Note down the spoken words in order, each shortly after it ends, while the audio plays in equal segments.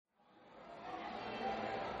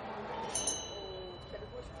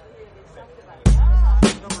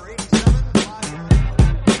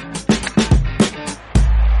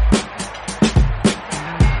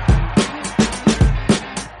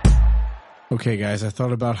Okay, guys, I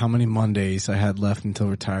thought about how many Mondays I had left until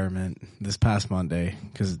retirement this past Monday,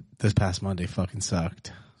 because this past Monday fucking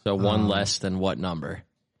sucked. So one less than what number?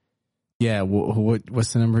 Yeah,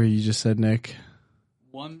 what's the number you just said, Nick?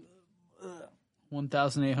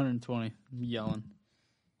 1,820. I'm yelling.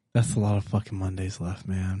 That's a lot of fucking Mondays left,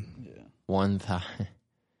 man. Yeah. 1,000.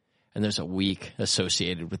 And there's a week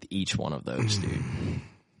associated with each one of those, dude.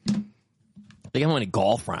 Think how many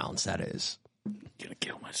golf rounds that is. I'm gonna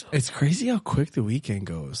kill myself. It's crazy how quick the weekend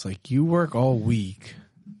goes. Like, you work all week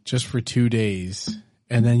just for 2 days,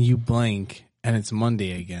 and then you blink, and it's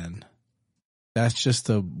Monday again. That's just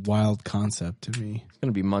a wild concept to me. It's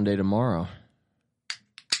gonna be Monday tomorrow.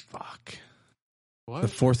 Fuck. What? The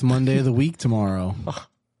fourth Monday of the week tomorrow.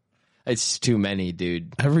 It's too many,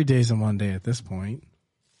 dude. Every day's a Monday at this point.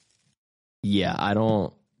 Yeah, I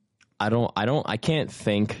can't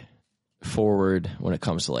think forward when it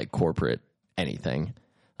comes to like corporate anything.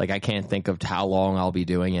 Like, I can't think of how long I'll be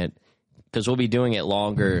doing it, because we'll be doing it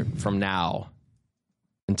longer from now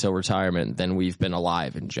until retirement than we've been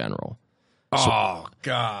alive in general. Oh,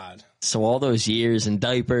 God. So all those years in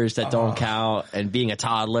diapers that don't count, and being a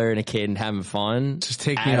toddler and a kid and having fun, Just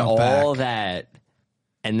take me add out all back. that,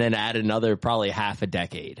 and then add another probably half a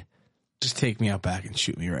decade. Just take me out back and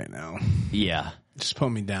shoot me right now. Yeah. Just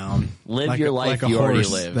put me down. Live your life like a you already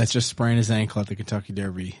horse lived. that just sprained his ankle at the Kentucky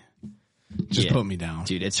Derby. Just Yeah. put me down.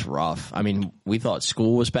 Dude, it's rough. I mean, we thought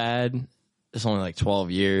school was bad. It's only like 12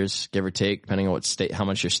 years, give or take, depending on what state, how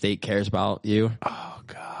much your state cares about you. Oh,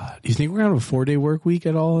 God. You think we're going to have a 4-day work week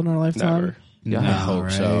at all in our lifetime? Never. Yeah, I No, hope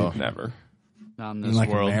right? so. Never. Not in In this like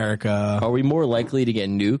world. America. Are we more likely to get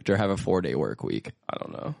nuked or have a 4-day work week? I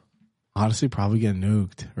don't know. Honestly, probably get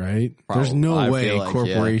nuked, right? Probably. There's no I way feel like,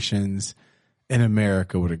 corporations in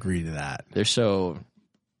America would agree to that. They're so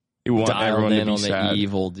You want dialed everyone to in be on sad. the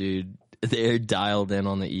evil, dude. They're dialed in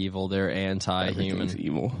on the evil. They're anti-human. Everything's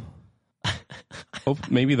evil.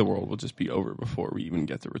 Hope maybe the world will just be over before we even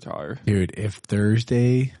get to retire. Dude, if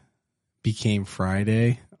Thursday became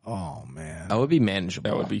Friday, oh, man. That would be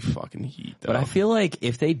manageable. That would be fucking heat, though. But I feel like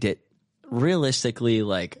if they did, realistically,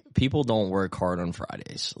 like, people don't work hard on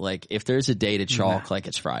Fridays. Like, if there's a day to chalk, like,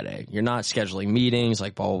 it's Friday. You're not scheduling meetings,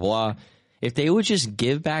 like, blah, blah, blah. If they would just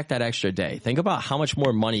give back that extra day, think about how much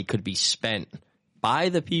more money could be spent by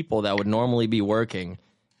the people that would normally be working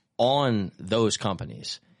on those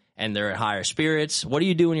companies. And they're at higher spirits. What do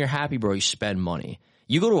you do when you're happy, bro? You spend money.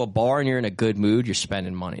 You go to a bar and you're in a good mood, you're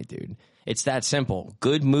spending money, dude. It's that simple.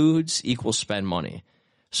 Good moods equals spend money.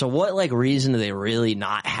 So what, like, reason do they really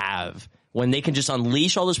not have when they can just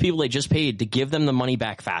unleash all those people they just paid to give them the money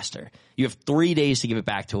back faster? You have 3 days to give it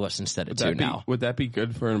back to us instead of 2 now. Would that be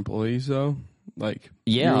good for employees, though? Like,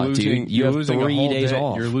 Yeah, dude, you have losing 3 days day,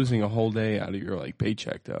 off. You're losing a whole day out of your, like,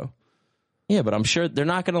 paycheck, though. Yeah, but I'm sure they're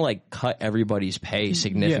not going to, like, cut everybody's pay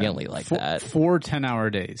significantly like that. 4 10-hour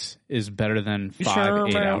days is better than 5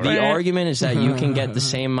 8-hour. The argument is that you can get the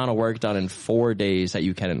same amount of work done in 4 days that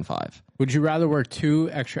you can in 5. Would you rather work 2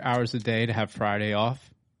 extra hours a day to have Friday off?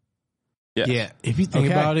 Yeah, if you think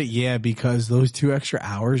Okay. about it, yeah, because those 2 extra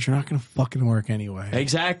hours, you're not going to fucking work anyway.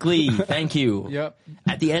 Exactly. Thank you. Yep.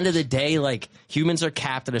 At the end of the day, like, humans are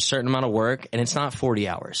capped at a certain amount of work, and it's not 40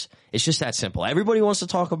 hours. It's just that simple. Everybody wants to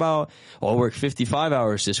talk about, I worked 55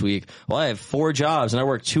 hours this week. Well, I have 4 jobs, and I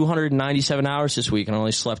worked 297 hours this week, and I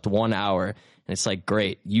only slept 1 hour. And it's like,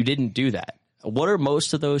 great, you didn't do that. What are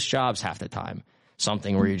most of those jobs half the time?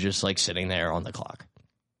 Something where you're just, like, sitting there on the clock.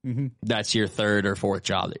 Mm-hmm. That's your 3rd or 4th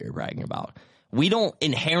job that you're bragging about. We don't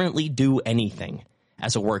inherently do anything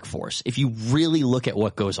as a workforce if you really look at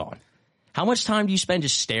what goes on. How much time do you spend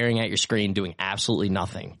just staring at your screen doing absolutely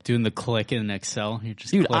nothing? Doing the click in Excel. You're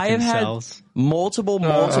just Dude, clicking I have had cells. multiple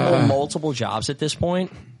jobs at this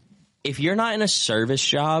point. If you're not in a service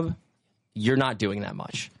job, you're not doing that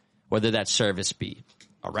much. Whether that service be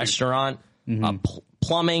a restaurant,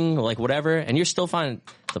 plumbing, like whatever, and you're still finding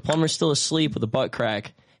the plumber's still asleep with a butt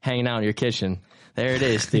crack hanging out in your kitchen. There it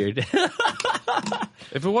is, dude.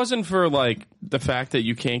 If it wasn't for, like, the fact that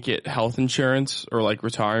you can't get health insurance or, like,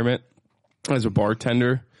 retirement as a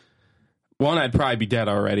bartender, 1, I'd probably be dead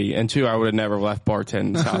already, and 2, I would have never left bartending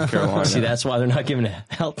in South Carolina. See, that's why they're not giving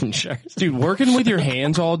health insurance. Dude, working with your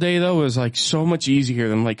hands all day, though, is, like, so much easier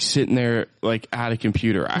than, like, sitting there, like, at a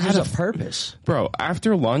computer. I had There's a purpose. Bro,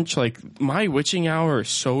 after lunch, like, my witching hour is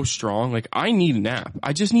so strong. Like, I need a nap.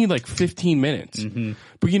 I just need, like, 15 minutes.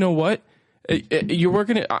 But you know what? You're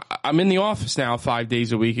working at, I'm in the office now 5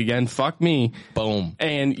 days a week again. Fuck me. Boom.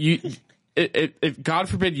 And if God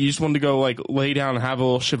forbid you just wanted to go, like, lay down and have a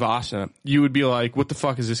little shavasana, you would be like, what the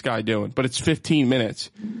fuck is this guy doing? But it's 15 minutes.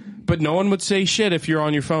 But no one would say shit if you're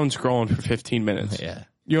on your phone scrolling for 15 minutes. Yeah.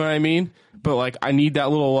 You know what I mean? But like, I need that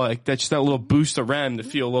little that's that little boost of REM to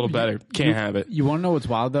feel a little better. Can't have it. You want to know what's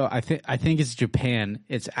wild though? I think it's Japan.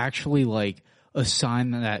 It's actually like a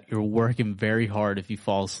sign that you're working very hard if you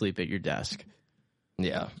fall asleep at your desk.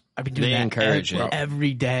 Yeah. I've been doing They that encourage it.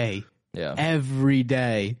 every day. Yeah. Every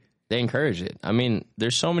day. They encourage it. I mean,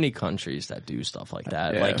 there's so many countries that do stuff like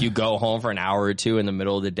that. Yeah. Like you go home for an hour or two in the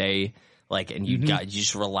middle of the day, like, and you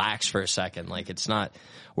just relax for a second. Like it's not,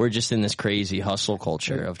 we're just in this crazy hustle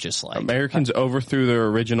culture of just like Americans overthrew their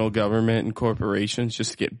original government and corporations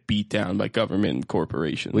just to get beat down by government and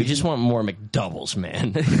corporations. we just want more McDoubles,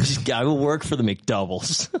 man. I will work for the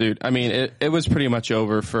McDoubles. Dude, I mean, it was pretty much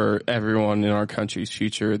over for everyone in our country's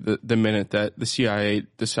future the minute that the CIA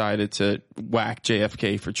decided to whack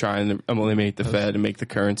JFK for trying to eliminate the Fed and make the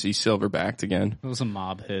currency silver backed again. It was a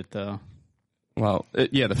mob hit though. Well,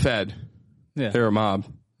 the Fed. Yeah. They're a mob.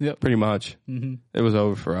 Yep. Pretty much. Mm-hmm. It was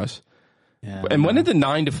over for us. Yeah. And when did the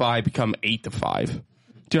 9 to 5 become 8 to 5?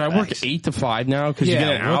 Dude, I work 8 to 5 now because you Yeah,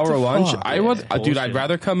 get an what hour the lunch. fuck? Dude, I'd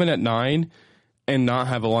rather come in at 9 and not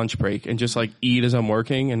have a lunch break and just like eat as I'm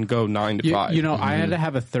working and go 9 to 5. You know, I had to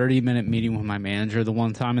have a 30-minute meeting with my manager the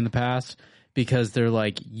one time in the past because they're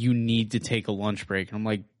like, you need to take a lunch break. And I'm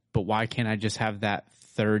like, but why can't I just have that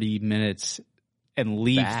 30 minutes and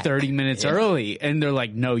leave Back. 30 minutes early? And they're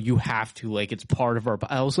like, no, you have to. Like, it's part of our...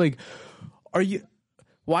 I was like,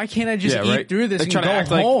 why can't I just eat through this and go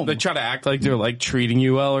home? They try to act like they're like treating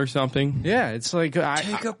you well or something. Yeah, it's like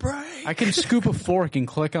Take a break. I can scoop a fork and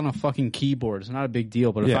click on a fucking keyboard. It's not a big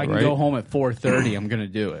deal. But if Yeah, I can right. go home at 4:30, I'm gonna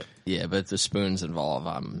do it. Yeah, but if the spoons involve,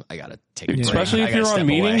 I gotta take a break. Especially I if gotta you're on step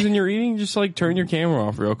meetings away. and you're eating, just like turn your camera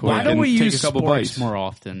off real quick. Why don't and we take use a couple sporks bites. more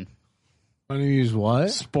often? Why do you use what?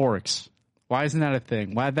 Sporks. Why isn't that a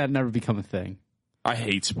thing? Why did that never become a thing? I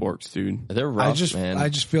hate sporks, dude. They're rough, man. I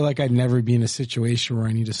just feel like I'd never be in a situation where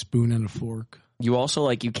I need a spoon and a fork. You also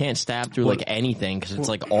like you can't stab through like anything because it's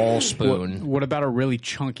like all spoon. What about a really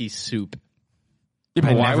chunky soup? Yeah,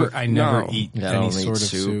 but why would I never no. eat Yeah, I any don't eat sort of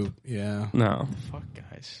soup. soup. Yeah. No. Fuck,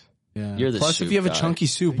 guys. Yeah. You're the Plus, soup if you have guy. a chunky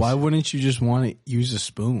soup, why wouldn't you just want to use a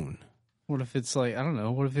spoon? What if it's like, I don't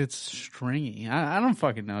know, what if it's stringy? I don't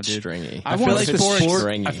fucking know, dude. Stringy. I I feel want like the sporks. spork.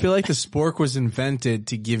 Stringy. I feel like the spork was invented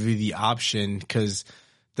to give you the option because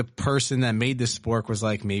the person that made the spork was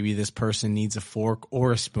like, maybe this person needs a fork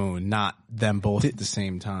or a spoon, not them both at the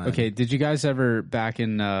same time. Okay, did you guys ever back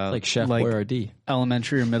in Like Chef Boyardee.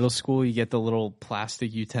 elementary or middle school, you get the little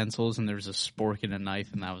plastic utensils and there's a spork and a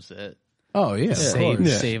knife and that was it? Oh yeah.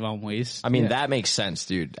 Save on waste. I mean, Yeah. that makes sense,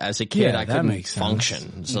 dude. As a kid, Yeah, I that couldn't makes sense.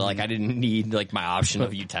 function. So, like, I didn't need, like, my option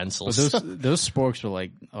of But utensils. those sporks are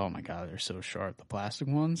like, oh my god, they're so sharp. The plastic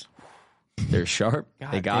ones, They're sharp.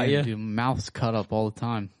 God They got damn, you. Dude, mouth's cut up all the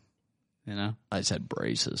time. You know I just had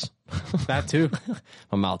braces. that too.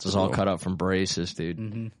 My mouth is all cut up from braces,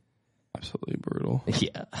 dude. Absolutely brutal.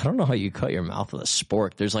 Yeah. I don't know how you cut your mouth with a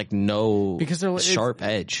spork. There's, like, no Because it's- sharp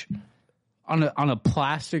edge. on a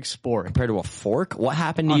plastic spork. Compared to a fork? What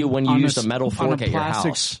happened to you On- when you on used a s- metal on fork a at your plastic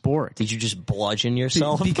house? spork. Did you just bludgeon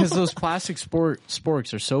yourself? Because those plastic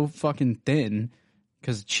sporks are so fucking thin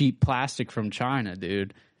because cheap plastic from China,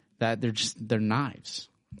 dude, that they're knives.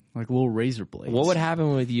 Like little razor blades. What would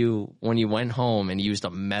happen with you when you went home and used a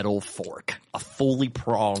metal fork? A fully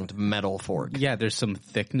pronged metal fork. Yeah, there's some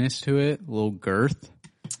thickness to it, a little girth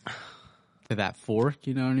to that fork,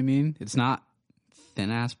 you know what I mean? It's not thin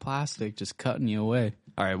ass plastic just cutting you away.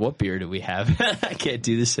 All right, what beer do we have? I can't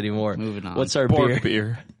do this anymore. Moving on. What's our Pork beer?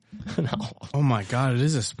 beer. No. Oh my god, it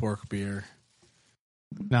is a spork beer.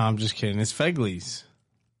 No, I'm just kidding. It's Fegley's.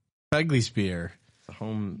 Fegley's beer.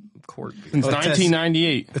 Home court beer. Since Oh, it's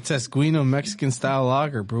 1998. It's Esquino Mexican style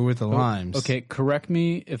lager brewed with the limes. Okay, correct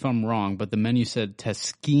me if I'm wrong, but the menu said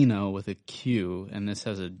Tesquino with a Q, and this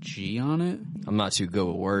has a G on it. I'm not too good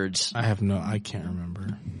with words. I can't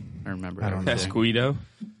remember. I remember. I don't know. everything. Esquido.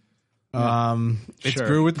 It's Sure.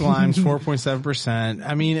 brewed with limes, 4.7%.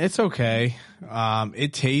 I mean, it's okay.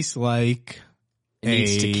 It tastes like It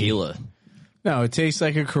needs tequila. No, it tastes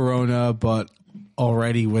like a Corona, but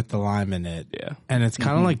already with the lime in it. Yeah. And it's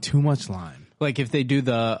kind of like too much lime. Like if they do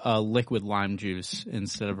the liquid lime juice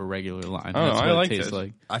instead of a regular lime. Oh, That's I what like it tastes this.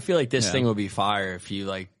 like. I feel like this Yeah. thing would be fire if you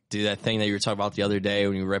like do that thing that you were talking about the other day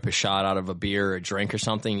when you rip a shot out of a beer or a drink or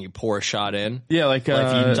something, you pour a shot in. Yeah, like if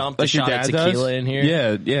you dump the like your shot of dad tequila does. in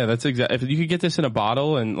here. Yeah, that's exactly. If you could get this in a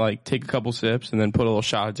bottle and like take a couple sips and then put a little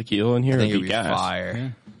shot of tequila in here, I think it'd it'd be be gas. fire. Yeah.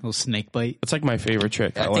 Little snake bite. It's like my favorite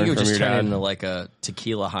trick. I think learned it would from just your turn dad. into like a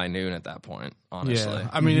tequila high noon at that point, honestly. Yeah.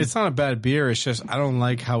 I mean, it's not a bad beer. It's just I don't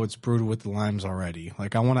like how it's brewed with the limes already.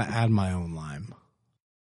 Like I want to add my own lime.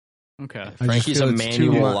 Okay. I just Frankie's feel a it's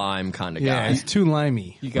too manual li- lime kind of Yeah, guy. it's too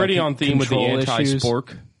limey. You got Pretty on theme with the control issues.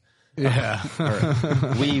 anti-spork.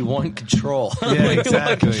 Yeah. We want control. Yeah, We want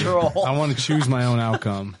exactly. control. I want to choose my own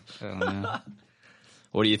outcome. I don't know.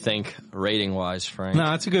 What do you think, rating wise, Frank?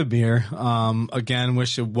 No, it's a good beer. Again,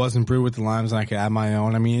 wish it wasn't brewed with the limes and I could add my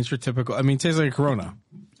own. I mean, it's your typical, it tastes like a Corona.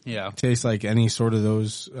 Yeah. It tastes like any sort of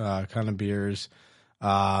those kind of beers.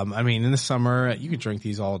 I mean, in the summer, you could drink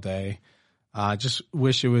these all day. Just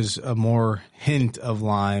wish it was a more hint of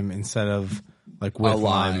lime instead of like with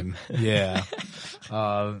lime. Yeah.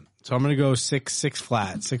 So I'm going to go 6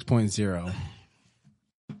 flat, 6.0.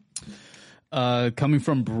 Coming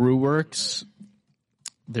from Brewworks,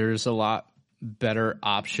 there's a lot better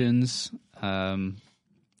options. Yeah,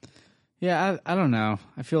 I don't know.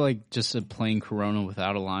 I feel like just a plain Corona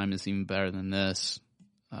without a lime is even better than this.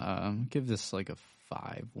 Give this like a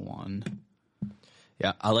 5-1.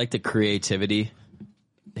 Yeah, I like the creativity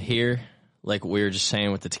here. Like we were just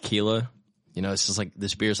saying with the tequila. You know,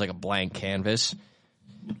 this beer is like a blank canvas.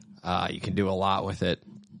 You can do a lot with it.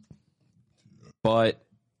 But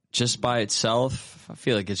just by itself, I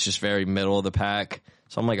feel like it's just very middle of the pack.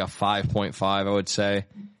 So I'm like a 5.5, I would say.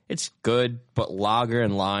 It's good, but lager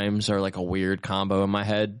and limes are like a weird combo in my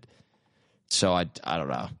head. So I don't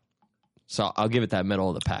know. So I'll give it that middle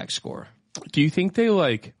of the pack score. Do you think they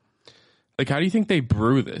like how do you think they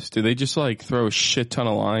brew this? Do they just like throw a shit ton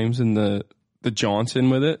of limes in the Johnson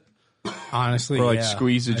with it? Honestly, Or like yeah.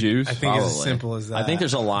 squeeze the juice? I think it's as Probably. simple as that. I think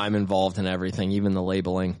there's a lime involved in everything, even the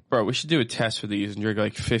labeling. Bro, we should do a test for these and drink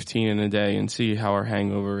like 15 in a day and see how our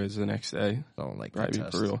hangover is the next day. I don't like That'd that be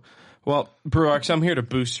test. brutal. Well, Brewox, I'm here to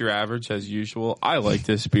boost your average as usual. I like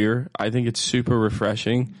this beer. I think it's super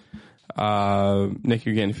refreshing. Nick,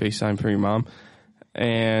 you're getting FaceTime from your mom.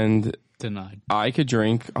 And Denied. I could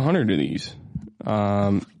drink 100 of these.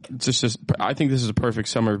 Just I think this is a perfect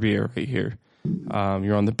summer beer right here.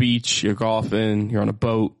 You're on the beach, you're golfing, you're on a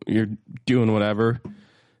boat, you're doing whatever.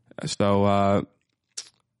 So I'm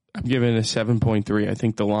giving it a 7.3. I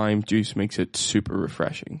think the lime juice makes it super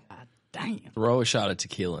refreshing. Dang. Throw a shot of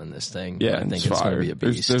tequila in this thing. Yeah, I think it's it's going fire. to be a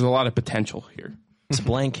beast. There's a lot of potential here. It's a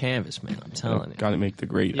blank canvas, man. I'm telling you. Got to make the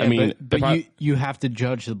grade. Yeah, I mean, but you have to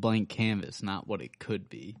judge the blank canvas, not what it could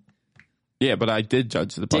be. yeah, but I did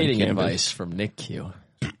judge the blank Dating canvas. advice from Nick Q.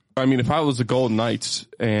 I mean, if I was the Golden Knights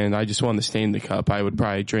and I just wanted to stay in the cup, I would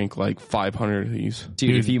probably drink like 500 of these.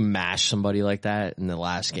 Dude, if you mash somebody like that in the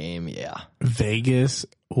last game, yeah. Vegas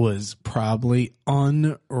was probably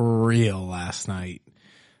unreal last night.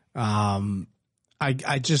 I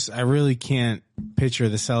really can't picture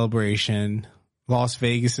the celebration. Las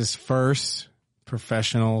Vegas's first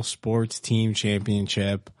professional sports team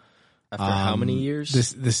championship. After how many years?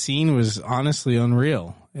 The scene was honestly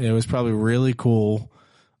unreal. It was probably really cool.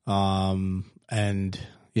 And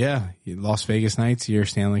yeah, Las Vegas Knights, your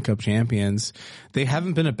Stanley Cup champions. They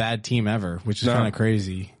haven't been a bad team ever, which is No. kind of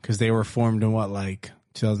crazy because they were formed in what, like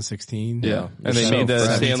 2016? Yeah. And they So made the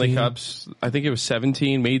fresh. Stanley Cups. I think it was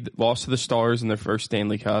 17, lost to the Stars in their first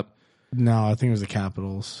Stanley Cup. No, I think it was the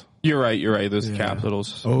Capitals. You're right. Those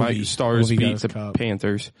Capitals. Ovi. My Stars Ovi got beat his the cup.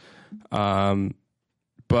 Panthers.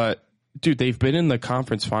 But dude, they've been in the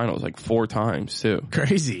conference finals like 4 times too.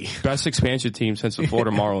 Crazy. Best expansion team since the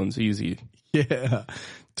Florida Marlins. Easy. Yeah,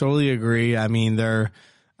 totally agree. I mean, they're,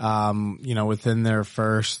 within their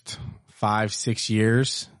first 5-6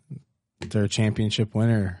 years, they're a championship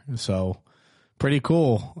winner. So pretty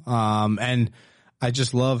cool. And I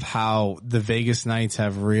just love how the Vegas Knights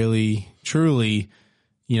have really, truly,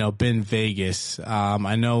 been Vegas.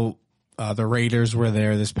 I know the Raiders were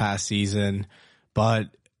there this past season, but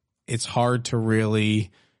it's hard to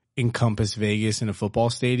really encompass Vegas in a football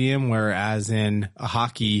stadium, whereas in a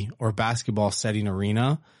hockey or basketball setting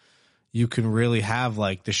arena, you can really have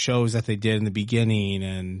like the shows that they did in the beginning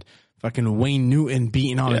and fucking Wayne Newton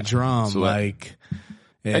beating on a drum. absolutely. Like,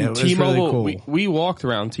 yeah, And it was T-Mobile, really cool. we walked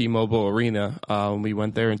around T-Mobile Arena. We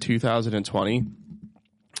went there in 2020,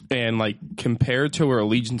 and like compared to where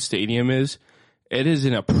Allegiant Stadium is, it is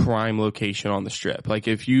in a prime location on the Strip. Like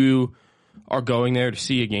if you are going there to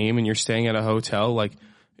see a game and you're staying at a hotel, like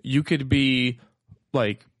you could be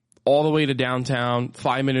like all the way to downtown,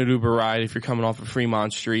 5-minute Uber ride if you're coming off of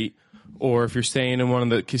Fremont Street, or if you're staying in one of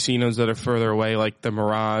the casinos that are further away, like the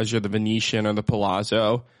Mirage or the Venetian or the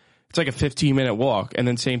Palazzo. It's like a 15-minute walk. And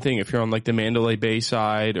then same thing, if you're on like the Mandalay Bay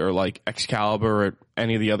side or like Excalibur or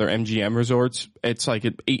any of the other MGM resorts, it's like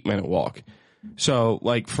an 8-minute walk. So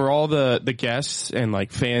like for all the guests and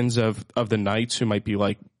like fans of the Knights who might be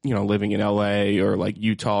like, living in LA or like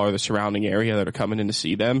Utah or the surrounding area that are coming in to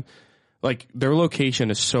see them, Like, their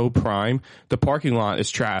location is so prime. The parking lot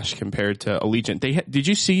is trash compared to Allegiant. Did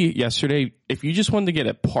you see yesterday, if you just wanted to get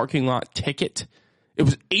a parking lot ticket, it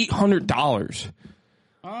was $800.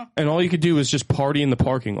 And all you could do was just party in the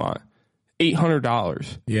parking lot.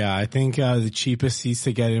 $800. Yeah, I think the cheapest seats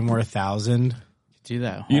to get in were 1,000. Do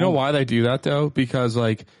that. You know why they do that, though? Because,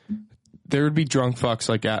 like, there would be drunk fucks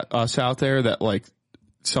like us out there that, like,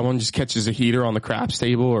 someone just catches a heater on the craps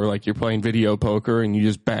table, or like you're playing video poker and you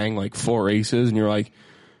just bang like 4 aces and you're like,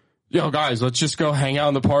 yo guys, let's just go hang out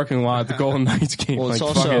in the parking lot at the Golden Knights game. Well, it's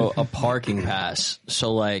like, also a parking pass.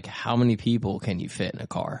 So like, how many people can you fit in a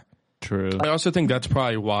car? True. I also think that's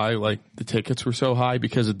probably why like the tickets were so high,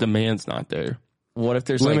 because the demand's not there. What if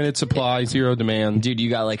there's Limited supply, zero demand. dude, you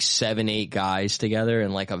got like 7-8 guys together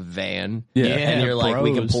in like a van. Yeah. And you're like, we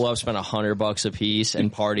can bros. pull up, spend $100 a piece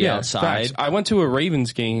and party outside. facts. I went to a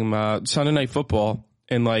Ravens game, Sunday Night Football,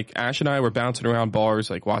 and like Ash and I were bouncing around bars,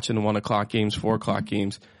 like watching the 1 o'clock games, 4 o'clock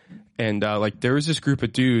games. And like there was this group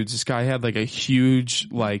of dudes. This guy had like a huge,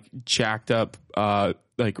 like jacked up,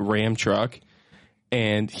 like Ram truck.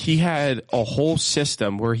 And he had a whole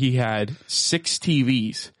system where he had 6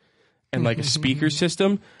 TVs and like a speaker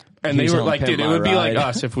system. And they He's were on like, Pimp dude, it My would be like Ride.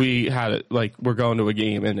 us if we had it, like we're going to a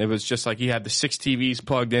game. And it was just like he had the 6 TVs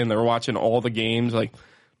plugged in. They were watching all the games. Like,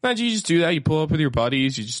 imagine you just do that. You pull up with your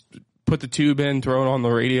buddies. You just put the tube in, throw it on the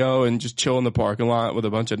radio, and just chill in the parking lot with a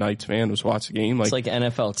bunch of Knights fans, watch the game. It's like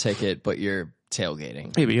NFL ticket, but you're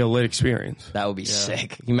tailgating. Maybe a lit experience. That would be sick.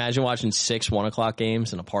 Can you imagine watching 6 1 o'clock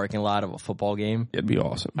games in a parking lot of a football game? It'd be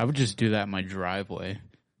awesome. I would just do that in my driveway,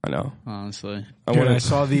 I know. honestly. I Dude, I want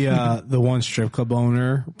saw the one strip club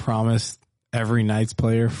owner promised every Knights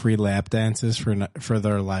player free lap dances for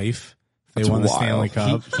their life. They That's won the wild. Stanley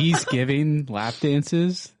Cup. He's giving lap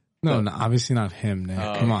dances. No, obviously not him, Nick.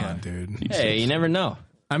 Oh, Come okay. on, dude. Hey, you never know.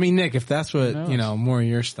 I mean, Nick, if that's what, you know, more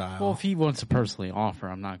your style. Well, if he wants to personally offer,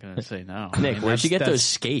 I'm not going to say no. Nick, where'd you get those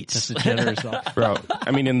skates? That's a generous offer. Bro,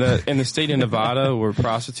 I mean, in the state of Nevada where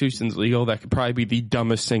prostitution's legal, that could probably be the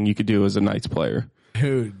dumbest thing you could do as a Knights player.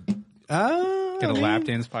 Dude. Get a lap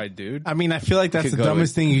dance by a dude. I mean, I feel like that's Could the go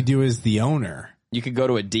dumbest thing you do as the owner You could go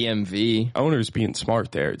to a DMV. Owner's being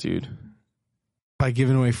smart there, dude. by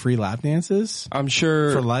giving away free lap dances I'm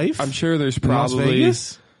sure for life. I'm sure there's in Las probably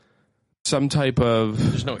Vegas? some type of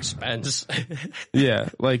There's no expense. yeah,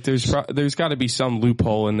 like there's got to be some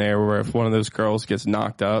loophole in there where if one of those girls gets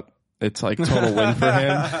knocked up, it's like total win for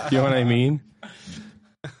him. You know what I mean?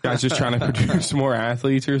 Guy's just trying to produce more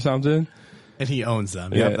athletes or something. And he owns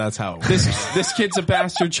them. Yeah. Yep, that's how it works. This kid's a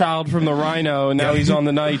bastard child from the Rhino, and now he's on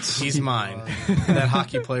the Knights. He's mine. That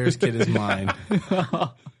hockey player's kid is mine.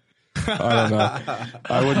 I don't know.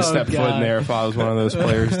 I wouldn't step foot in there if I was one of those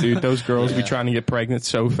players, dude. Those girls be trying to get pregnant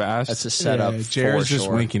so fast. That's a setup. Yeah, for Jared's just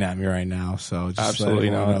sure. winking at me right now, so just Absolutely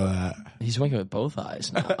let everyone not. know that. He's winking with both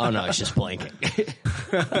eyes now. Oh no, he's just blinking. You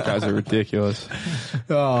guys are ridiculous.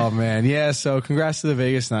 Oh man, yeah. So congrats to the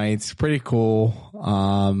Vegas Knights. Pretty cool.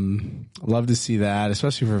 Love to see that,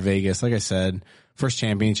 especially for Vegas. Like I said, first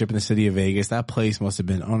championship in the city of Vegas. That place must have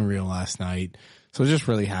been unreal last night. So just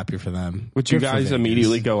really happy for them. Would you Good for guys Vegas.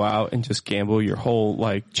 immediately go out and just gamble your whole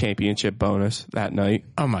like championship bonus that night?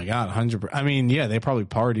 Oh my god, 100%. I mean, yeah, they probably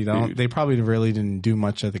partied. Dude. They probably really didn't do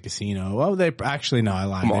much at the casino. Well, they actually no, I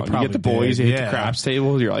lied. Come They on, you probably get the boys, did. you hit the craps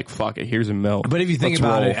table, you're like, fuck it, here's a mill. But if you think Let's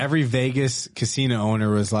about roll. it, every Vegas casino owner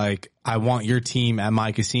was like, I want your team at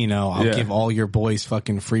my casino. I'll Yeah. give all your boys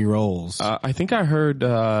fucking free rolls. I think I heard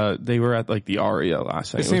they were at like the Aria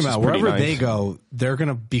last night. Think which is about pretty wherever nice. they go, they're going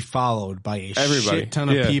to be followed by a Everybody. shit ton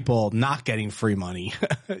of Yeah. people not getting free money.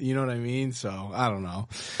 You know what I mean? So I don't know.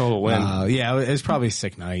 Total win. Yeah, it's probably a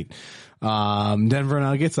sick night. Denver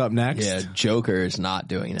Nuggets up next. Yeah, Joker is not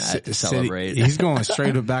doing that to City- celebrate. He's going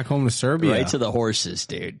straight back home to Serbia. right to the horses,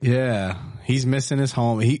 dude. Yeah, he's missing his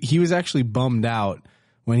home. He was actually bummed out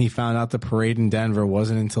when he found out the parade in Denver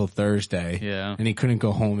wasn't until Thursday. Yeah. and he couldn't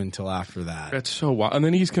go home until after that. That's so wild. And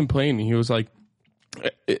then he's complaining. He was like,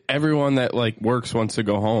 everyone that like works wants to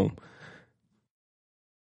go home.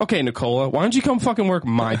 Okay, Nicola, why don't you come fucking work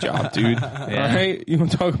my job, dude? All right? You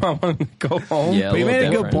want to talk about wanting to go home? Yeah, But he little made a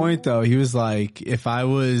good different. point though. He was like, if I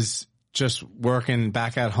was just working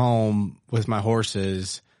back at home with my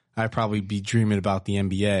horses, I'd probably be dreaming about the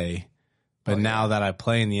NBA. But now that I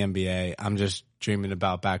play in the NBA, I'm just dreaming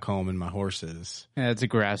about back home and my horses. Yeah, the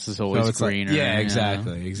grass is So always it's like, greener. yeah, you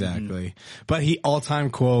know? exactly. But he all-time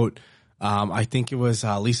quote, I think it was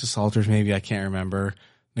Lisa Salters, maybe, I can't remember.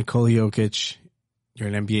 Nikola Jokic, you're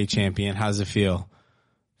an NBA champion. How does it feel?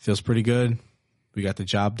 Feels pretty good. We got the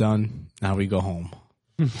job done. Now we go home.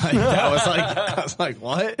 I was like,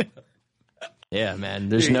 what? Yeah, man.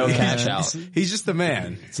 There's no cash out. He's just the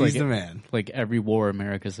man. He's the man. Like every war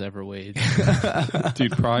America's ever waged.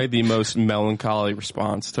 Dude, probably the most melancholy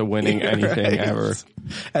response to winning anything ever.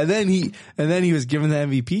 And then he was given the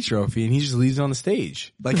MVP trophy, and he just leaves it on the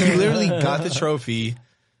stage. Like, he literally got the trophy,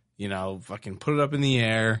 fucking put it up in the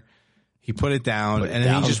air. He put it down, and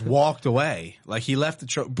then he just walked away. Like, he left the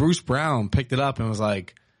trophy. Bruce Brown picked it up and was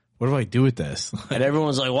like, what do I do with this? And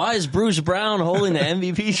everyone's like, why is Bruce Brown holding the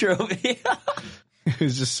MVP trophy? It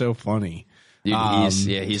was just so funny. Dude,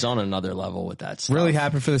 he's on another level with that stuff. Really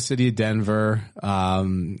happy for the city of Denver.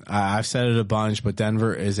 I've said it a bunch, but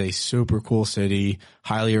Denver is a super cool city.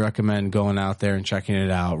 Highly recommend going out there and checking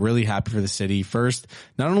it out. Really happy for the city. First,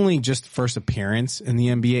 not only just first appearance in the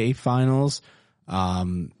NBA Finals,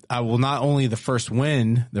 not only the first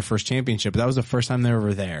win, the first championship, but that was the first time they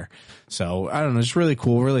were there. So I don't know, it's really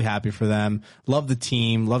cool. Really happy for them. Love the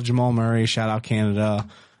team. Love Jamal Murray. Shout out Canada.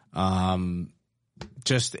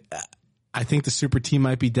 I think the super team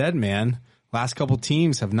might be dead, man. Last couple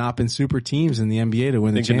teams have not been super teams in the NBA to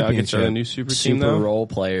win the championship. Nuggets are the new super team, Super though? role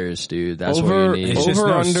players, dude. That's what you need. It's just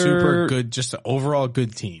Over, under, super good, just an overall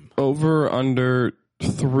good team. Over under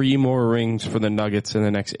 3 more rings for the Nuggets in the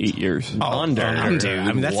next 8 years. Under. Dude.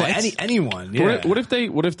 I mean, that's anyone. Yeah. What if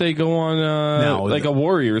they go on a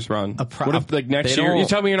Warriors run? What if like next year? You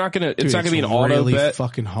tell me you're not gonna? It's not gonna be an auto really bet.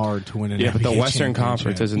 Fucking hard to win an Yeah, but the NBA Western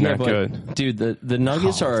Conference isn't that but, good. Dude, the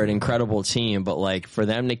Nuggets are an incredible team, but like for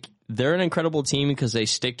them they're an incredible team because they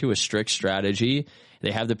stick to a strict strategy.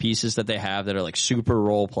 They have the pieces that they have that are like super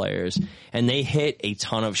role players, and they hit a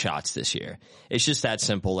ton of shots this year. It's just that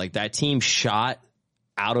simple. Like that team shot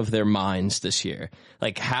out of their minds this year.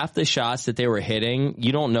 Like half the shots that they were hitting,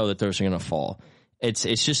 you don't know that those are going to fall. It's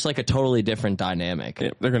just like a totally different dynamic.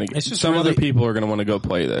 Yeah, they're going to. Some other people are going to want to go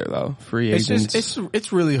play there though. Free agents.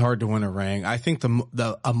 It's really hard to win a ring. I think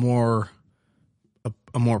a more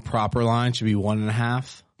proper line should be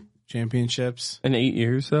 1.5 championships in 8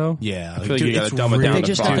 years, though. Yeah, I feel like you got to dumb it down. They to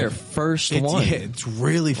just 5. got their first one. Yeah, it's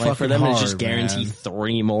really fucking for them hard, to just guarantee man.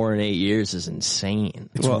 3 more in 8 years is insane.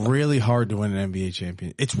 It's really hard to win an NBA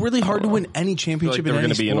champion. It's really hard to win any championship they're in any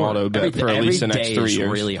going to be an sport. auto bet for at least the next 3 years.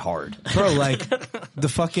 Really hard, bro. Like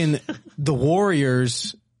the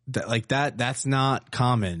Warriors. That's not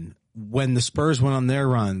common. When the Spurs went on their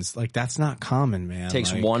runs, like that's not common, man. It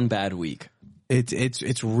takes like, one bad week.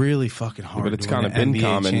 It's really fucking hard. But it's kind of been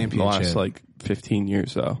common in the last 15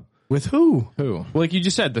 years, though. With who? Well, like you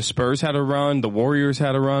just said, the Spurs had a run, the Warriors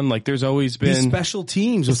had a run. Like there's always been these special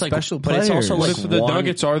teams with special players. But it's also like the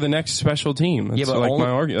Nuggets are the next special team. That's my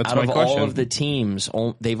argument. That's out my of question. all of the teams,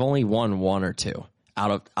 they've only won 1 or 2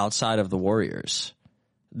 outside of the Warriors.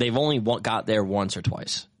 They've only got there once or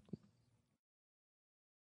twice.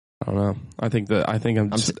 I don't know.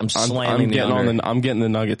 I'm slamming I'm getting the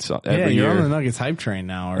Nuggets every year. You're on the Nuggets hype train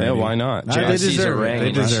now already. Yeah, why not? They deserve it.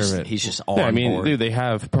 They deserve it. He's just on board. Dude, they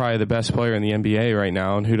have probably the best player in the NBA right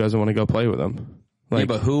now, and who doesn't want to go play with him? Like,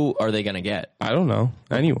 but who are they going to get? I don't know.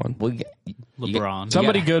 Anyone. LeBron.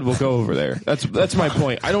 Somebody good will go over there. That's my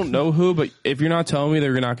point. I don't know who, but if you're not telling me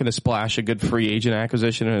they're not going to splash a good free agent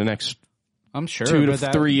acquisition in the next I'm sure 2 to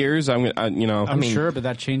 3 years, I'm sure, but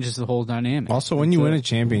that changes the whole dynamic. Also, when you win a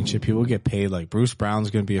championship, people get paid. Like Bruce Brown's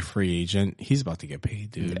going to be a free agent. He's about to get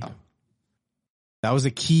paid, dude. Yeah. That was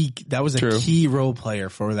a key role player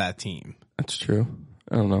for that team. That's true.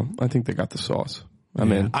 I don't know. I think they got the sauce.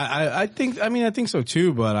 I think so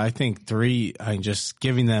too, but I think 3, just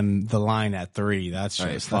giving them the line at 3, that's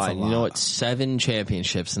just fine. That's a lot. You know what? 7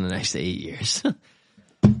 championships in the next 8 years.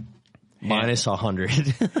 Minus 100.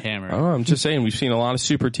 Hammer. Oh, I'm just saying we've seen a lot of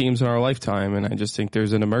super teams in our lifetime, and I just think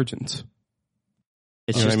there's an emergence.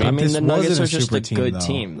 It's just, I mean, the Nuggets are just a good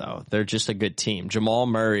team, though. They're just a good team. Jamal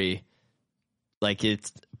Murray, like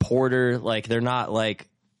it's Porter, like they're not like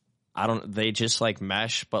they just like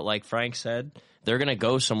mesh, but like Frank said, they're gonna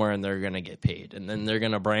go somewhere and they're gonna get paid, and then they're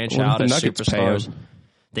gonna branch out as superstars.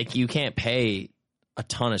 You can't pay a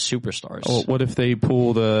ton of superstars. Well, what if they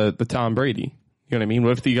pull the Tom Brady? You know what I mean?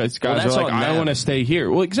 What if the guys are like, I want to stay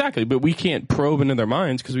here? Well, exactly, but we can't probe into their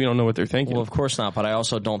minds because we don't know what they're thinking. Well, of course not, but I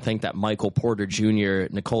also don't think that Michael Porter Jr.,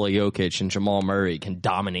 Nikola Jokic, and Jamal Murray can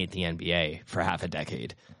dominate the NBA for half a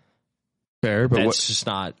decade. Fair, but that's just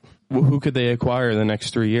not... Who could they acquire in the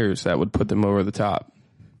next 3 years that would put them over the top?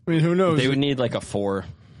 I mean, who knows? They would need like a 4.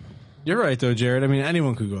 You're right, though, Jared. I mean,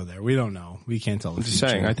 anyone could go there. We don't know. We can't tell the future.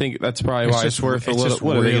 Just saying. I think that's probably why it's worth a little.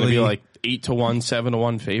 What are they going to be like 8-1,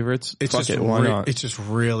 7-1 favorites? Why not? It's just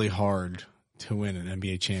really hard to win an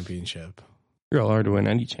NBA championship. Real hard to win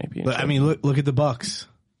any championship. But, I mean, look at the Bucks.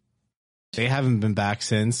 They haven't been back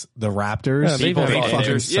since the Raptors. Yeah, they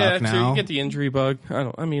fucking suck now. You get the injury bug. I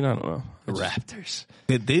don't know. Raptors.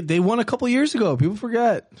 They won a couple years ago. People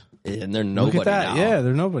forget. And they're Look nobody at that. now. Yeah,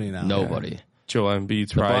 they're nobody now. Nobody. Joel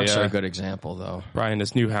Embiid's The Bucks are probably a good example, though. Brian,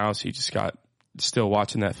 his new house. He just got still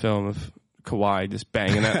watching that film of Kawhi just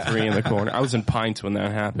banging that three in the corner. I was in Pints when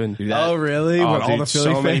that happened. Oh, really? Oh, When all dude, the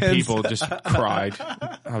Philly so many fans? people just cried.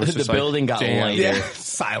 I was The just like, building got damn. lighter. Yeah,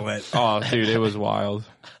 silent. Oh, dude, it was wild.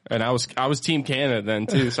 And I was Team Canada then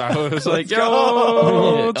too, so I was like, go.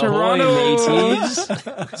 "Yo, Ahoy, Toronto!" mateys.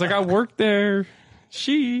 It's like I worked there.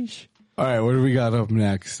 Sheesh. All right, what do we got up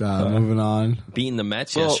next? Moving on. Beating the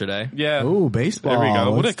Mets Well, yesterday. Yeah. Ooh, baseball. There we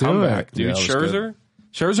go. What a Let's do comeback, it. dude. Yeah, that was good.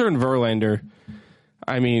 Scherzer and Verlander.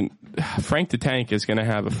 I mean, Frank the Tank is going to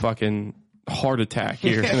have a fucking heart attack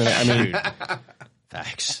here. I mean,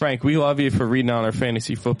 Facts. Frank, we love you for reading on our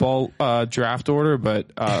fantasy football draft order, but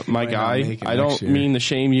my Might not guy, make it I next don't year. mean to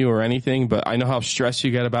shame you or anything, but I know how stressed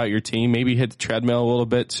you get about your team. Maybe hit the treadmill a little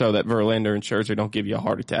bit so that Verlander and Scherzer don't give you a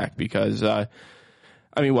heart attack because, I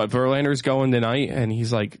mean, Verlander's going tonight and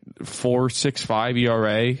he's like 4.65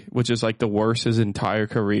 ERA, which is like the worst his entire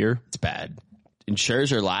career. It's bad. And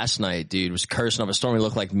Scherzer last night, dude, was cursing up a storm. He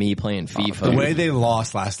looked like me playing FIFA. The way they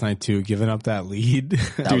lost last night, too, giving up that lead.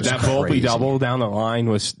 That Dude, was that crazy. Volpe double down the line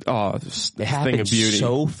was just It a happened thing of beauty.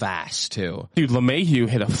 so fast, too. Dude, LeMahieu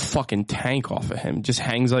hit a fucking tank off of him. Just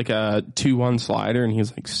hangs like a 2-1 slider, and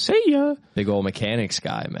he's like, "See ya." Big old mechanics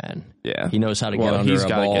guy, man. Yeah, He knows how to get under he's a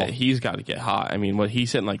gotta ball. he's got to get hot. I mean,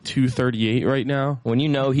 he's hitting like 238 right now. When you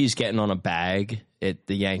know he's getting on a bag,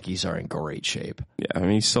 the Yankees are in great shape. Yeah, I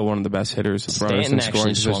mean, he's still one of the best hitters. Of runners Stanton in scoring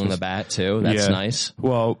actually swung positions. the bat, too. That's Yeah. nice.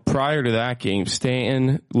 Well, prior to that game,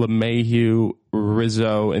 Stanton, LeMahieu,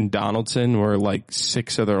 Rizzo, and Donaldson were like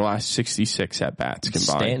 6 of their last 66 at bats combined.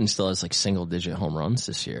 Stanton still has like single-digit home runs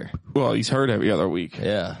this year. Well, he's hurt every other week.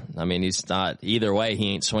 Yeah. I mean, he's not, either way,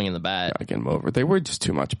 he ain't swinging the bat. I get him over. They were just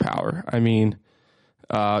too much power. I mean,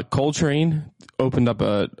 Coltrane opened up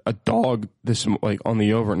a dog this on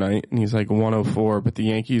the overnight, and he's like 104, but the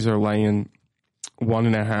Yankees are laying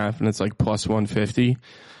 1.5, and it's like plus 150.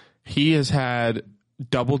 He has had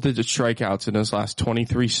double-digit strikeouts in his last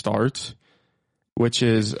 23 starts, which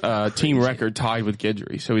is team record tied with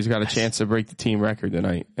Guidry. So he's got a chance to break the team record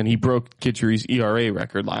tonight, and he broke Guidry's ERA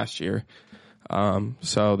record last year.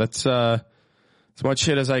 So that's as much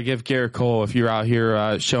shit as I give Garrett Cole. If you're out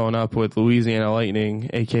here showing up with Louisiana Lightning,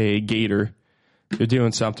 aka Gator, you're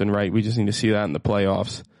doing something right. We just need to see that in the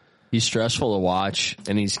playoffs. He's stressful to watch,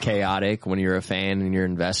 and he's chaotic when you're a fan and you're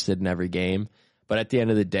invested in every game. But at the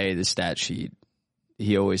end of the day, the stat sheet,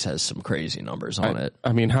 he always has some crazy numbers on it.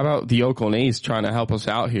 I mean, how about the Oakland A's trying to help us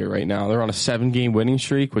out here right now? They're on a 7-game winning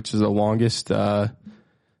streak, which is the longest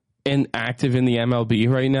inactive in the MLB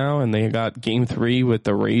right now, and they got Game 3 with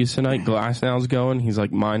the Rays tonight. Glasnow's going. He's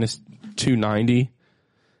like minus 290.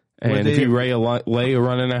 And if you lay a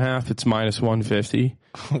run and a half, it's minus 150.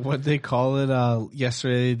 What they call it?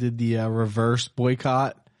 Yesterday they did the reverse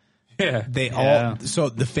boycott. Yeah. They Yeah. so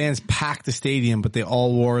the fans packed the stadium, but they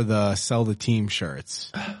all wore the sell the team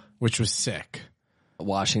shirts, which was sick.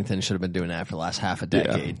 Washington should have been doing that for the last half a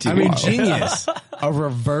decade. Too. I mean, genius. A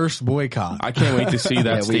reverse boycott. I can't wait to see that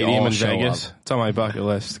Yeah, we stadium all in show Vegas. up. It's on my bucket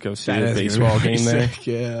list to go see That a is gonna baseball be game there. sick,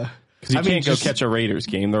 yeah. Because you I mean, can't go just- catch a Raiders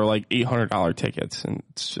game. They're like $800 tickets, and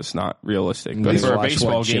it's just not realistic. But Please for a watch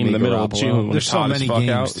baseball what game in the Jimmy middle of Garoppolo- June when There's it's so hot as many fuck games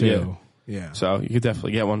out, too. Yeah. So you could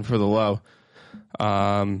definitely get one for the low.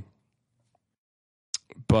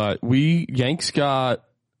 But Yanks got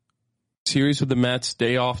series with the Mets,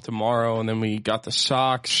 day off tomorrow, and then we got the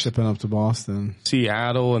Sox, Shipping up to Boston.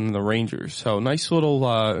 Seattle, and the Rangers. So nice little,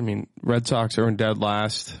 Red Sox are in dead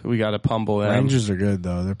last. We got to pummel them. Rangers are good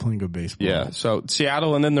though. They're playing good baseball. Yeah, so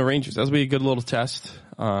Seattle and then the Rangers. That'll be a good little test.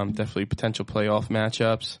 Definitely potential playoff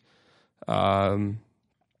matchups.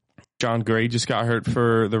 John Gray just got hurt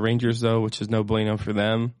for the Rangers, though, which is no bueno for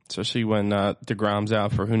them, especially when DeGrom's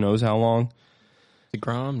out for who knows how long.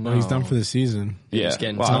 DeGrom, no. Well, he's done for the season. He's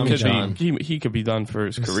getting well, Tommy could John. he could be done for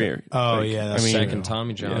his career. Oh, yeah, that's Second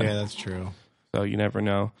Tommy John. Yeah, that's true. So you never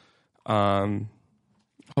know.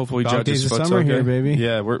 Hopefully, Dog Judge's days of foot's summer okay. here, baby.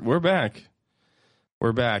 Yeah, we're back.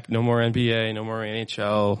 We're back. No more NBA. No more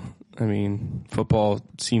NHL. I mean, football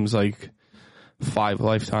seems like 5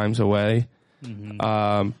 lifetimes away.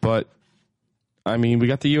 But I mean, we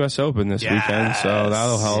got the U.S. Open this weekend, so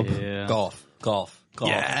that'll help. Yeah. Golf.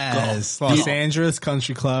 Yes. Los Angeles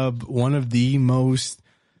Country Club, one of the most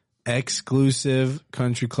exclusive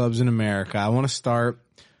country clubs in America. I want to start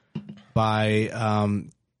by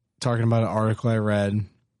talking about an article I read.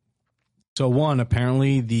 So one,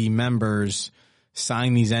 apparently the members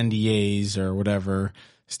sign these NDAs or whatever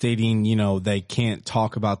stating, they can't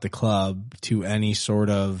talk about the club to any sort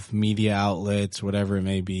of media outlets, whatever it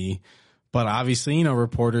may be. But obviously, you know,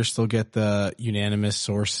 reporters still get the unanimous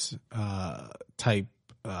source type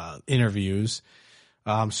interviews.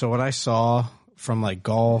 So what I saw from like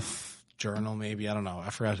Golf Journal, maybe, I don't know,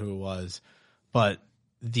 I forgot who it was, but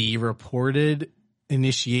the reported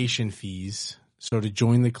initiation fees, so to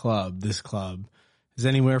join the club, this club, is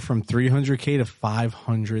anywhere from $300K to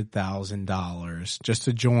 $500,000 just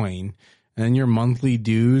to join. And then your monthly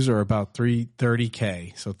dues are about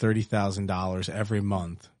 $30K, so $30,000 every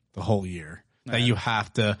month, the whole year that you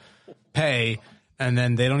have to pay. And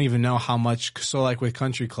then they don't even know how much. So like with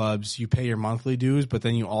country clubs, you pay your monthly dues, but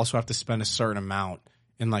then you also have to spend a certain amount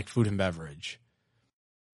in like food and beverage.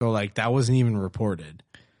 So like that wasn't even reported.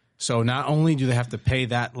 So not only do they have to pay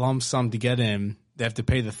that lump sum to get in, they have to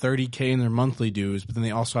pay the $30K in their monthly dues, but then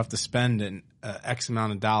they also have to spend an X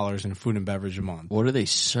amount of dollars in food and beverage a month. What are they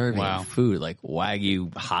serving? Food like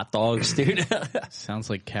Wagyu hot dogs, dude. Sounds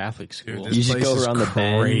like Catholic school. You just go around the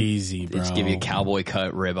bend. Crazy, bro. They just give you a cowboy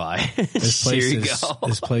cut ribeye. This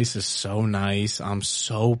place is so nice. I'm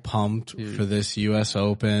so pumped for this U.S.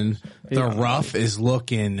 Open. The rough is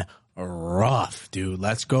looking rough, dude.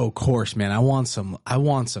 Let's go course, man. I want some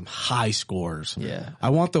high scores. Yeah. I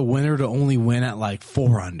want the winner to only win at like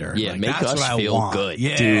 4 under. Yeah, like, make that's us what feel I want. good,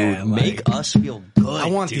 yeah, dude. like, Make us feel good. I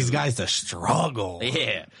want dude. these guys to struggle.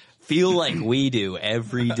 Yeah. Feel like we do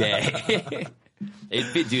every day. Dude,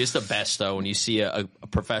 it's the best though when you see a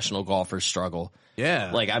professional golfer struggle. Yeah.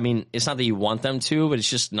 Like, I mean, it's not that you want them to, but it's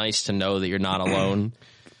just nice to know that you're not alone.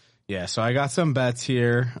 Yeah, so I got some bets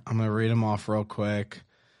here. I'm going to read them off real quick.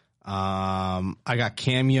 I got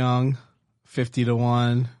Cam Young,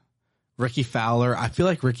 50-1. Ricky Fowler. I feel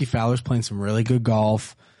like Ricky Fowler's playing some really good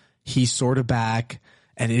golf. He's sort of back,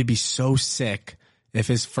 and it'd be so sick if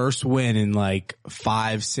his first win in like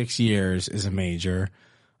 5-6 years is a major.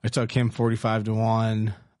 I took him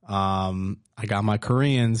 45-1. I got my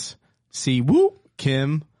Koreans.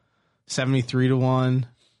 Kim, 73-1.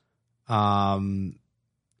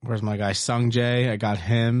 Where's my guy Sung Jae? I got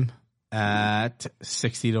him at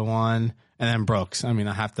 60-1, and then Brooks. I mean,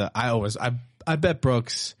 I bet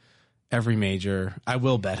Brooks every major. I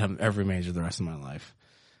will bet him every major the rest of my life.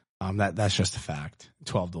 That's just a fact.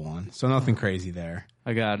 12-1. So nothing crazy there.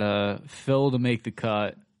 I got Phil to make the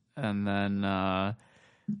cut, and then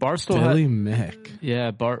Barstool. Philly Mick.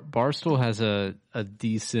 Yeah, Barstool has a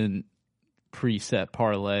decent preset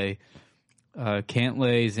parlay.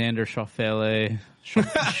 Cantlay, Xander Schauffele.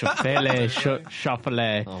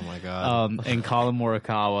 Oh my god! And Colin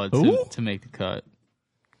Morikawa to make the cut.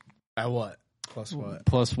 At what? Plus what?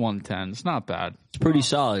 Plus 110. It's not bad. It's pretty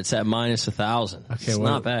solid. It's at minus 1,000. Okay, it's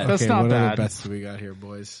not bad. That's not what bad. Other bets do we got here,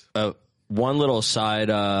 boys? One little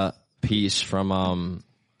side piece from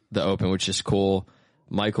the Open, which is cool.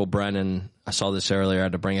 Michael Brennan, I saw this earlier. I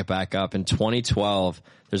had to bring it back up. In 2012,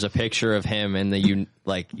 there's a picture of him in the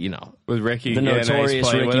with Ricky, the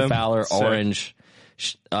notorious Ricky Fowler Sick. orange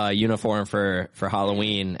uniform for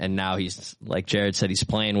Halloween, and now he's, like Jared said, he's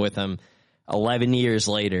playing with him 11 years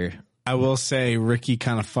later. I will say Ricky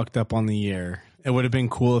kind of fucked up on the year. It would have been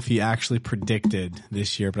cool if he actually predicted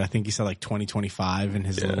this year, but I think he said like 2025 in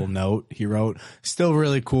his little note he wrote. Still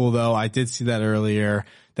really cool though. I did see that earlier.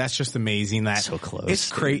 That's just amazing. That so close.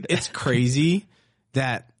 It's crazy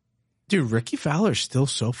that, dude, Ricky Fowler's still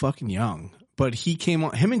so fucking young, but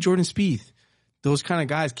him and Jordan Spieth, those kind of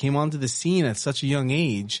guys came onto the scene at such a young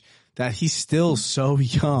age that he's still so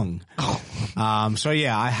young. So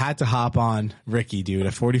yeah, I had to hop on Ricky, dude,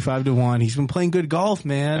 at 45-1. He's been playing good golf,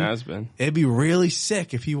 man. Has been. It'd be really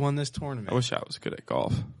sick if he won this tournament. I wish I was good at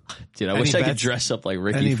golf. Dude, I wish I could dress up like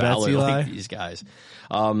Ricky Fowler, like these guys.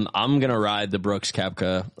 I'm gonna ride the Brooks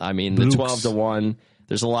Koepka. I mean, the 12-1.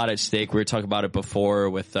 There's a lot at stake. We were talking about it before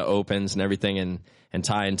with the Opens and everything, and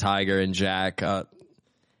Ty and Tiger and Jack.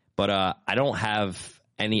 But I don't have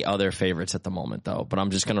any other favorites at the moment, though. But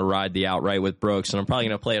I'm just going to ride the outright with Brooks, and I'm probably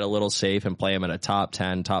going to play it a little safe and play him at a top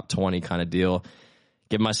 10, top 20 kind of deal.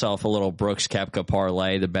 Give myself a little Brooks Koepka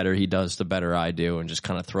parlay. The better he does, the better I do, and just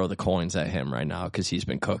kind of throw the coins at him right now because he's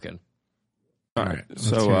been cooking. All right.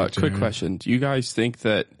 So, quick question. Do you guys think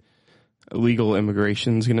that illegal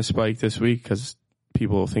immigration is going to spike this week because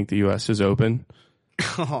people think the U.S. is open?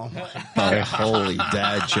 Oh my God. Holy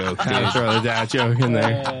dad joke, dude. Throw the dad joke in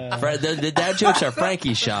there. The dad jokes are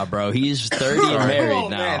Frankie's shot, bro. He's 30 and married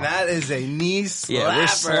now. Man, that is a knee slapper. Yeah, we're I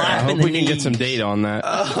slapping hope the we can get knees. some data on that.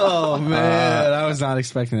 Oh man, I was not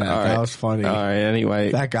expecting that. all That right. was funny. All right. Anyway.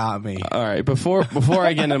 That got me. All right. Before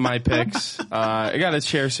I get into my picks, I got to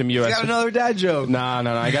share some U.S. Got another dad joke. No.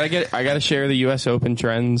 I gotta share the U.S. Open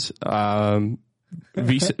trends.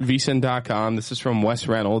 Vsin.com. This is from Wes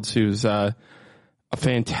Reynolds, who's a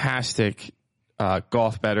fantastic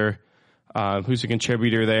golf bettor. who's a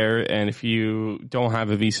contributor there. And if you don't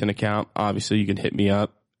have a VSiN account, obviously you can hit me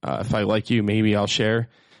up. If I like you, maybe I'll share.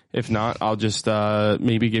 If not, I'll just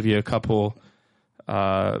maybe give you a couple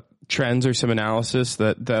trends or some analysis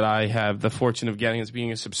that I have the fortune of getting as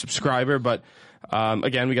being a subscriber. But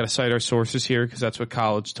again, we got to cite our sources here because that's what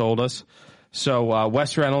college told us. So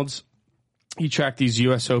Wes Reynolds, he tracked these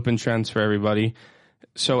U.S. Open trends for everybody.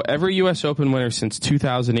 So every U.S. Open winner since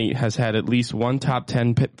 2008 has had at least one top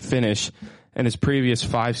 10 finish in his previous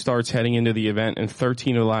 5 starts heading into the event, and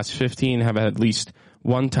 13 of the last 15 have had at least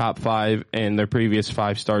one top 5 in their previous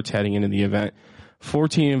 5 starts heading into the event.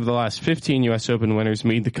 14 of the last 15 U.S. Open winners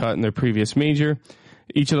made the cut in their previous major.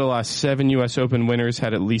 Each of the last 7 U.S. Open winners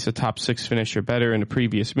had at least a top 6 finish or better in a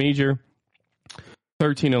previous major.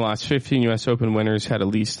 13 of the last 15 U.S. Open winners had at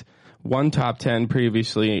least one top 10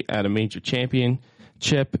 previously at a major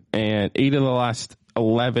championship, and 8 of the last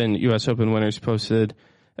 11 U.S. Open winners posted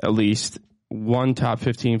at least one top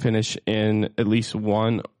 15 finish in at least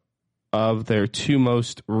one of their 2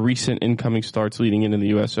 most recent incoming starts leading into the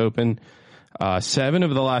U.S. Open. 7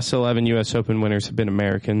 of the last 11 U.S. Open winners have been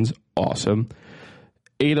Americans. Awesome.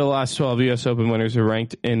 8 of the last 12 U.S. Open winners are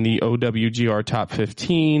ranked in the OWGR top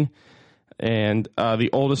 15. And the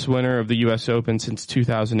oldest winner of the U.S. Open since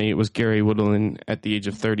 2008 was Gary Woodland at the age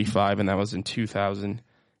of 35, and that was in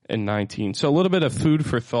 2019. So a little bit of food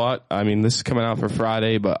for thought. I mean, this is coming out for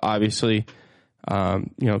Friday, but obviously,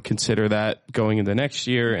 consider that going into next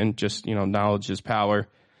year, and just, knowledge is power.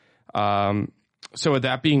 So with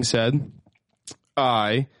that being said,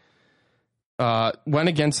 I went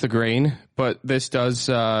against the grain, but this does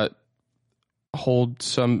hold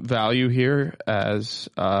some value here as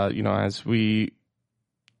as we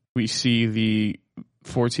see the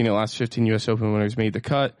 14 of the last 15 U.S. Open winners made the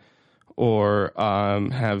cut, or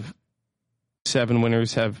have 7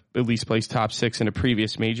 winners have at least placed top 6 in a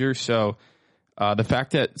previous major. So the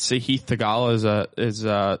fact that Sahith Theegala is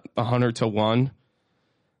 100 to 1.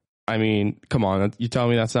 I mean, come on, you tell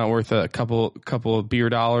me that's not worth a couple of beer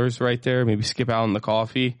dollars right there. Maybe skip out on the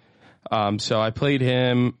coffee. So I played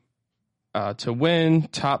him to win,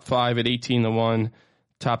 top 5 at 18 to 1,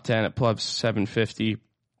 top 10 at plus 750.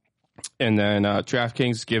 And then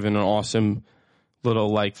DraftKings given an awesome little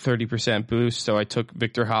 30% boost. So I took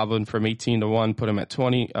Victor Hovland from 18 to 1, put him at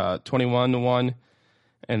 21 to 1.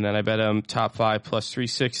 And then I bet him top 5 plus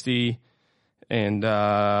 360. And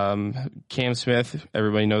Cam Smith,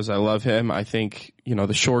 everybody knows I love him. I think,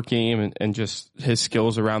 the short game and just his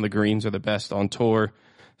skills around the greens are the best on tour.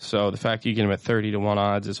 So the fact you get him at 30 to 1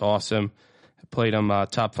 odds is awesome. I played him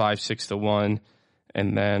top 5, 6 to 1,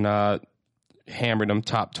 and then hammered him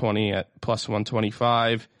top 20 at plus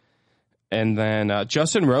 125. And then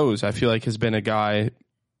Justin Rose, I feel like, has been a guy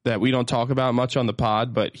that we don't talk about much on the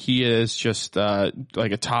pod, but he is just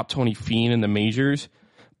like a top 20 fiend in the majors.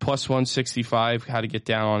 Plus 165, how to get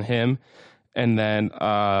down on him. And then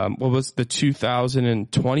what was the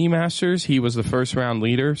 2020 Masters? He was the first round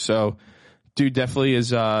leader. So dude definitely is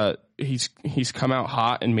he's come out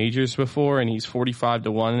hot in majors before, and he's 45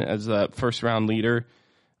 to 1 as the first round leader.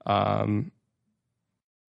 Or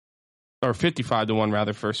 55 to 1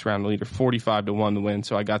 rather, first round leader, 45 to 1 to win.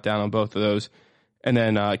 So I got down on both of those. And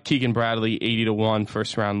then Keegan Bradley, 80 to 1,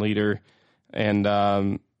 first round leader,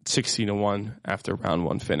 and 60 to 1 after round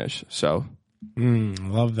 1 finish. So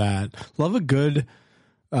love that. Love a good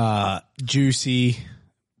juicy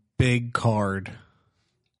big card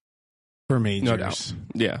for majors. No doubt.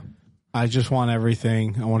 Yeah. I just want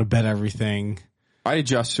everything. I want to bet everything. I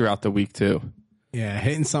adjust throughout the week too. Yeah,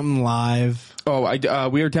 hitting something live. Oh,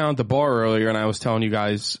 we were down at the bar earlier, and I was telling you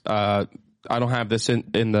guys I don't have this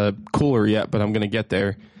in the cooler yet, but I'm going to get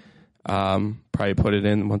there. Probably put it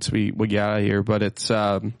in once we get out of here, but it's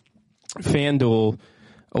FanDuel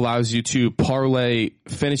allows you to parlay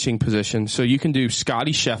finishing position. So you can do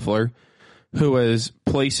Scotty Scheffler, who is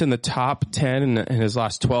placed in the top 10 in his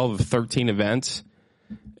last 12 of 13 events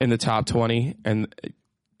in the top 20, and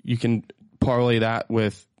you can parlay that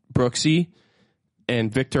with Brooksy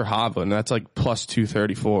and Victor Hovland. That's like plus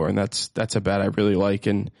 234, and that's a bet I really like,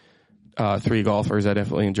 and 3 golfers I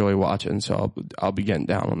definitely enjoy watching, so I'll be getting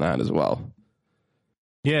down on that as well.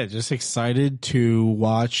 Yeah, just excited to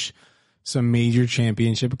watch some major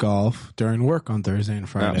championship golf during work on Thursday and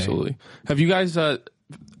Friday. Absolutely. Have you guys,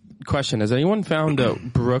 question, has anyone found a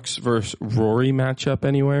Brooks versus Rory matchup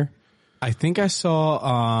anywhere? I think I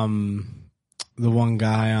saw the one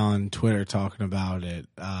guy on Twitter talking about it.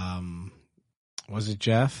 Was it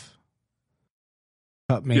Jeff?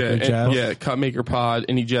 Cupmaker Jeff? Yeah, Cupmaker Pod,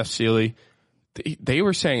 and Jeff Seeley. They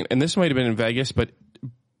were saying, and this might have been in Vegas, but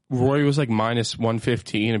Rory was like minus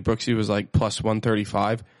 115 and Brooksy was like plus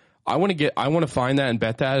 135. I want to find that and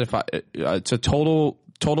bet that if it's a total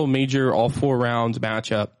major all 4 rounds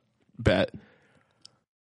matchup bet.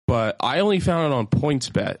 But I only found it on points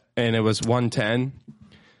bet, and it was 110.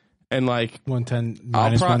 And like 110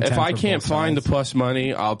 minus 110 if I for can't both find the sides. plus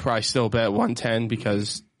money, I'll probably still bet 110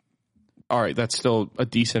 because, all right, that's still a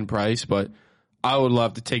decent price. But I would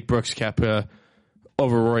love to take Brooks Koepka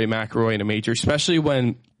over Rory McIlroy in a major, especially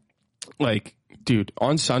when, like, dude,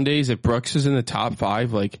 on Sundays if Brooks is in the top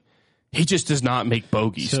 5, like, he just does not make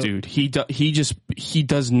bogeys, dude. He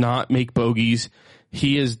does not make bogeys.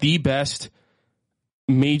 He is the best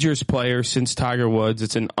majors player since Tiger Woods.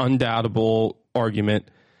 It's an undoubtable argument.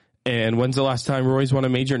 And when's the last time Roy's won a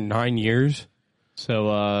major? 9 years.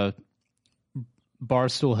 So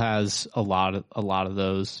Barstool has a lot of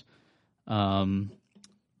those.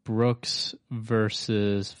 Brooks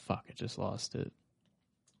versus I just lost it.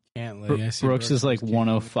 Cantley. I see Brooks is like versus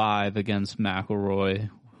 105 against McIlroy,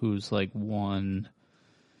 who's like one.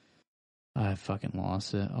 I fucking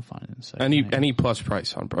lost it. I'll find it in a second. Any plus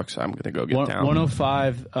price on Brooks, I'm gonna go get down.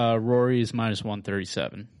 105. Rory is minus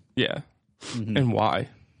 137. Yeah. Mm-hmm. And why?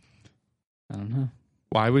 I don't know.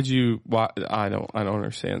 Why would you? Why? I don't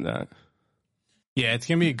understand that. Yeah, it's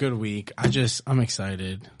gonna be a good week. I'm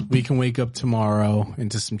excited. We can wake up tomorrow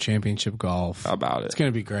into some championship golf. How about it? It's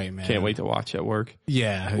gonna be great, man. Can't wait to watch at work.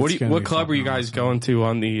 Yeah. What club are you guys going to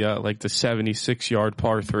on the like the 76-yard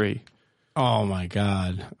par 3? Oh my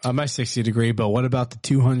God. My 60 degree, but what about the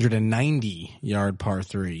 290-yard par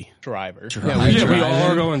 3? Driver. We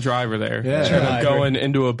all are going driver there. Yeah. Instead of Driver. going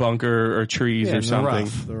into a bunker or trees or something.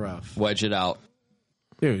 The rough. Wedge it out.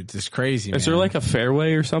 Dude, it's crazy, Is man. there like a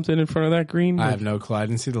fairway or something in front of that green? I have no clue. I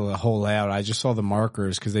didn't see the whole layout. I just saw the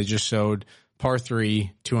markers because they just showed par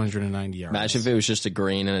 3, 290 yards. Imagine if it was just a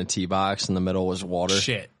green and a tee box in the middle was water.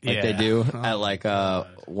 Shit. Like Yeah. they do Oh at like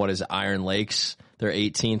what is it, Iron Lakes? Their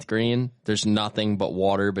 18th green. There's nothing but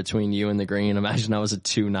water between you and the green. Imagine that was a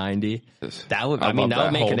 290. That would love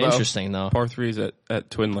make hole, it though. interesting though. Par 3s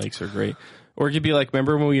at Twin Lakes are great. Or it could be like,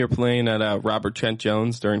 remember when we were playing at Robert Trent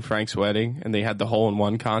Jones during Frank's wedding and they had the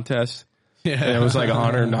hole-in-one contest? Yeah. And it was like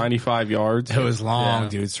 195 yards. It was long,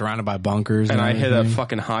 dude, surrounded by bunkers. And I hit a everything.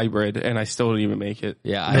 fucking hybrid and I still didn't even make it.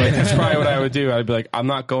 Yeah, That's probably what I would do. I'd be like, I'm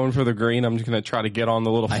not going for the green. I'm just going to try to get on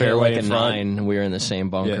the little I hit fairway like a in front. 9. We were in the same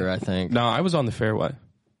bunker, Yeah. I think. No, I was on the fairway.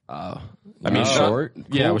 I mean, short.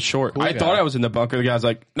 Yeah, I was short. I thought I was in the bunker. The guy's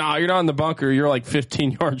like, "Nah, you're not in the bunker. You're like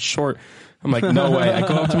 15 yards short." I'm like, "No way." I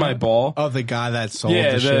go up to my ball. Oh, the guy that sold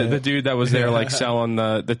Yeah, the shit. the dude that was there like selling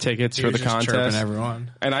the tickets He for was the just chirping contest.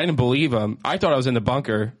 everyone. And I didn't believe him. I thought I was in the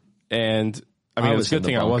bunker, and I mean, it was a was in good the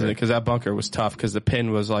thing I bunker. wasn't because that bunker was tough because the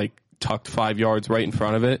pin was like tucked 5 yards right in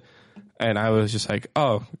front of it. And I was just like,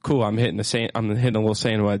 "Oh, cool! I'm hitting a little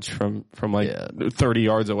sand wedge from like 30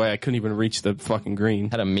 yards away. I couldn't even reach the fucking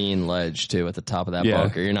green." Had a mean ledge too at the top of that Yeah.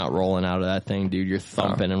 bunker. You're not rolling out of that thing, dude. You're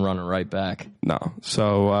thumping and running right back. No,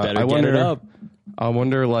 so Better I get wonder. it up. I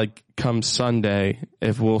wonder, like, come Sunday,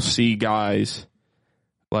 if we'll see guys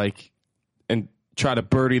like and try to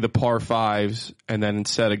birdie the par 5s, and then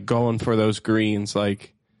instead of going for those greens,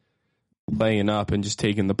 like laying up and just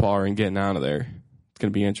taking the par and getting out of there. It's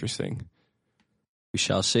gonna be interesting. We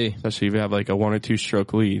shall see. Especially if you have like a 1 or 2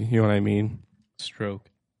 stroke lead. You know what I mean? Stroke.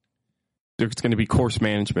 It's going to be course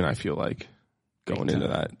management, I feel like, going into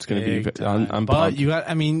that. It's going to be, Big time. I'm but pumped. you got,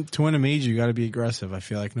 I mean, to win a major, you got to be aggressive. I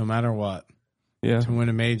feel like no matter what, Yeah. to win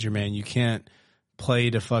a major, man, you can't play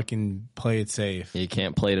to fucking play it safe. You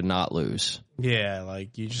can't play to not lose. Yeah,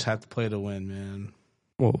 like you just have to play to win, man.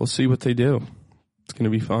 Well, we'll see what they do. It's going to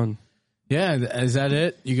be fun. Yeah, is that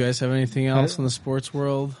it? You guys have anything else in the sports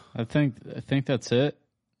world? I think that's it.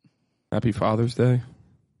 Happy Father's Day.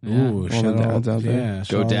 Yeah. Ooh, all shout the out, dads out there. yeah, Go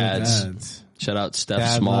shout out the dads. dads. Shout out Steph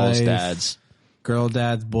Dad Smalls' life. dads. Girl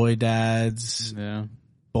dads, boy dads, Yeah.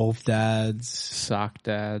 both dads, Sock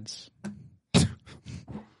dads.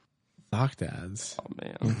 sock dads, Oh,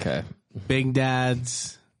 man. Okay. big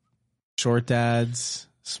dads, short dads,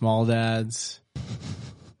 small dads,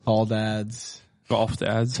 tall dads, Golf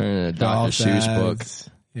dads. Turn in a golf Dr. Seuss book. dads,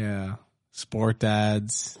 yeah, sport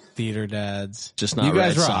dads, theater dads. Just not You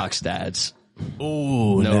guys Red rock. Sox dads.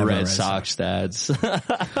 Ooh, No never Red Sox dads.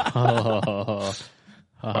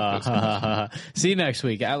 See you next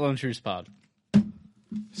week at Lone Truths Pod.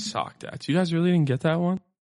 Sock dads. You guys really didn't get that one?